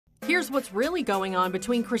Here's what's really going on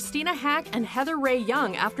between Christina Haack and Rae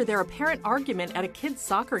Young after their apparent argument at a kids'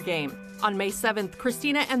 soccer game. On May 7th,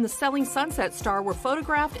 Christina and the Selling Sunset star were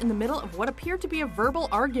photographed in the middle of what appeared to be a verbal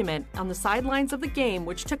argument on the sidelines of the game,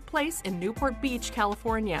 which took place in Newport Beach,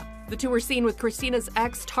 California. The two were seen with Christina's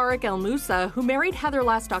ex, Tarek El Moussa, who married Heather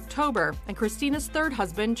last October, and Christina's third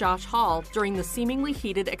husband, Josh Hall, during the seemingly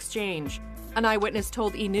heated exchange. An eyewitness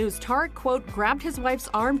told E! News Tarek, quote, grabbed his wife's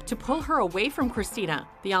arm to pull her away from Christina.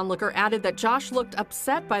 The onlooker added that Josh looked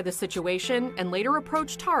upset by the situation and later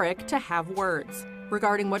approached Tarek to have words.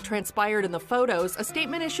 Regarding what transpired in the photos, a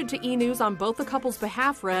statement issued to E! News on both the couple's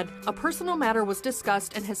behalf read, "A personal matter was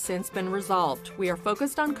discussed and has since been resolved. We are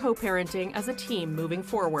focused on co-parenting as a team moving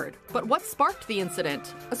forward." But what sparked the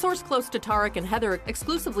incident? A source close to Tarek and Heather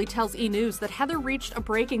exclusively tells E! News that Heather reached a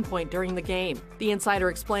breaking point during the game. The insider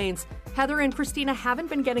explains, Heather and Christina haven't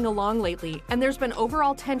been getting along lately, and there's been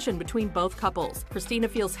overall tension between both couples. Christina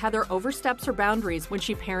feels Heather oversteps her boundaries when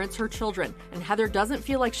she parents her children, and Heather doesn't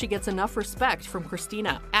feel like she gets enough respect from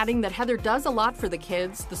Christina. Adding that Heather does a lot for the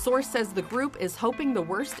kids, the source says the group is hoping the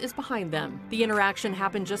worst is behind them. The interaction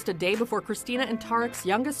happened just a day before Christina and Tarek's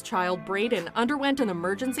youngest child, Braden, underwent an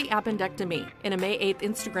emergency appendectomy. In a May 8th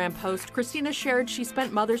Instagram post, Christina shared she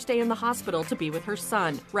spent Mother's Day in the hospital to be with her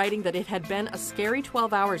son, writing that it had been a scary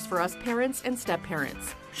 12 hours for us parents and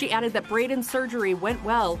step-parents. She added that Braden's surgery went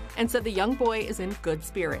well and said the young boy is in good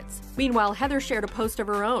spirits. Meanwhile, Heather shared a post of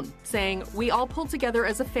her own, saying, "We all pulled together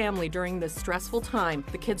as a family during this stressful time.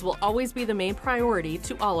 The kids will always be the main priority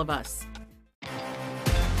to all of us."